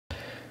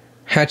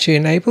how to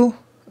enable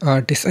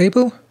or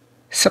disable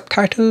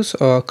subtitles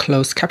or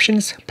closed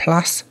captions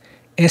plus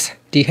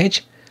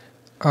SDH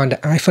on the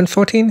iPhone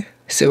 14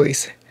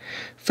 series.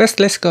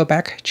 First, let's go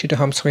back to the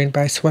home screen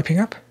by swiping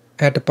up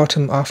at the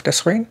bottom of the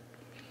screen.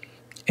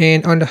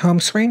 And on the home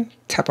screen,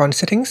 tap on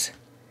Settings.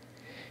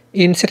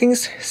 In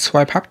Settings,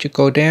 swipe up to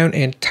go down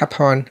and tap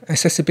on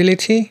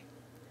Accessibility.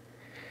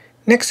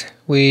 Next,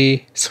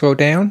 we scroll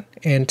down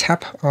and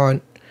tap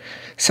on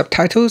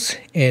Subtitles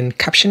and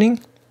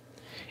Captioning.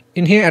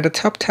 In here at the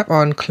top, tap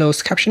on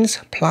Closed Captions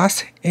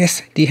plus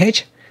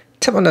SDH.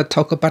 Tap on the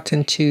toggle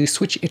button to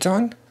switch it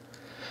on.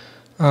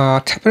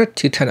 Tap on it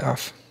to turn it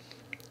off.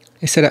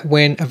 So that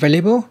when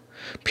available,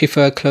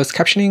 prefer closed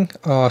captioning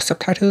or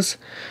subtitles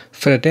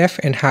for the deaf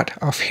and hard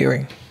of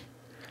hearing.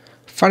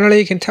 Finally,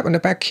 you can tap on the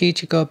back key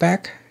to go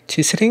back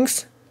to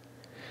Settings.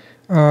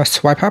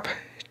 Swipe up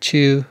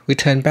to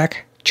return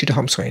back to the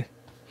home screen.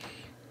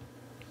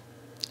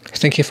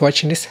 Thank you for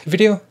watching this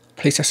video.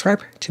 Please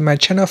subscribe to my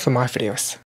channel for more videos.